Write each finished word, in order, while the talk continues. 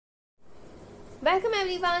Welcome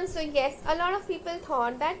everyone. So yes, a lot of people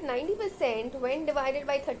thought that 90% when divided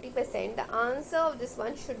by 30%, the answer of this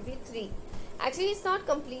one should be 3. Actually, it's not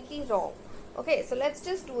completely wrong. Okay, so let's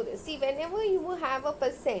just do this. See, whenever you have a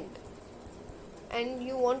percent and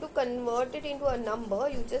you want to convert it into a number,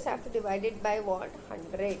 you just have to divide it by what?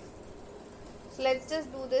 100. So let's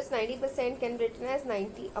just do this. 90% can be written as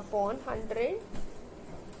 90 upon 100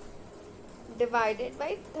 divided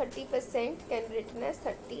by 30% can be written as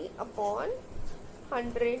 30 upon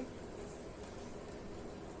 100.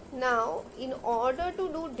 Now, in order to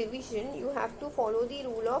do division, you have to follow the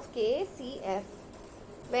rule of KCF,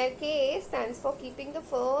 where K stands for keeping the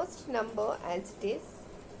first number as it is,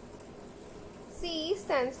 C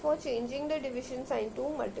stands for changing the division sign to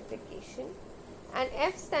multiplication, and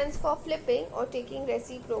F stands for flipping or taking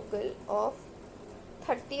reciprocal of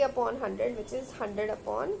 30 upon 100, which is 100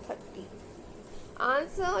 upon 30.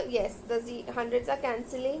 Answer, yes, the hundreds are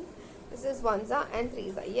cancelling. This is 1s are and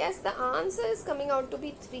 3s are. Yes, the answer is coming out to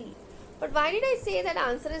be 3. But why did I say that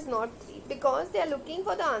answer is not 3? Because they are looking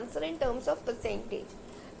for the answer in terms of percentage.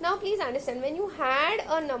 Now please understand, when you had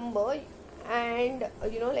a number and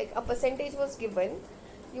like a percentage was given,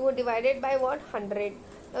 you were divided by what? 100.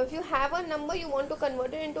 Now if you have a number, you want to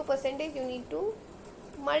convert it into percentage, you need to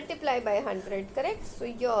multiply by 100, correct? So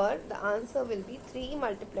here the answer will be 3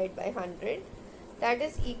 multiplied by 100. That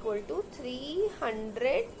is equal to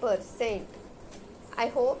 300%. I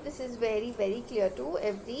hope this is very clear to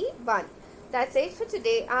everyone. That's it for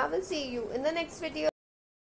today. I will see you in the next video.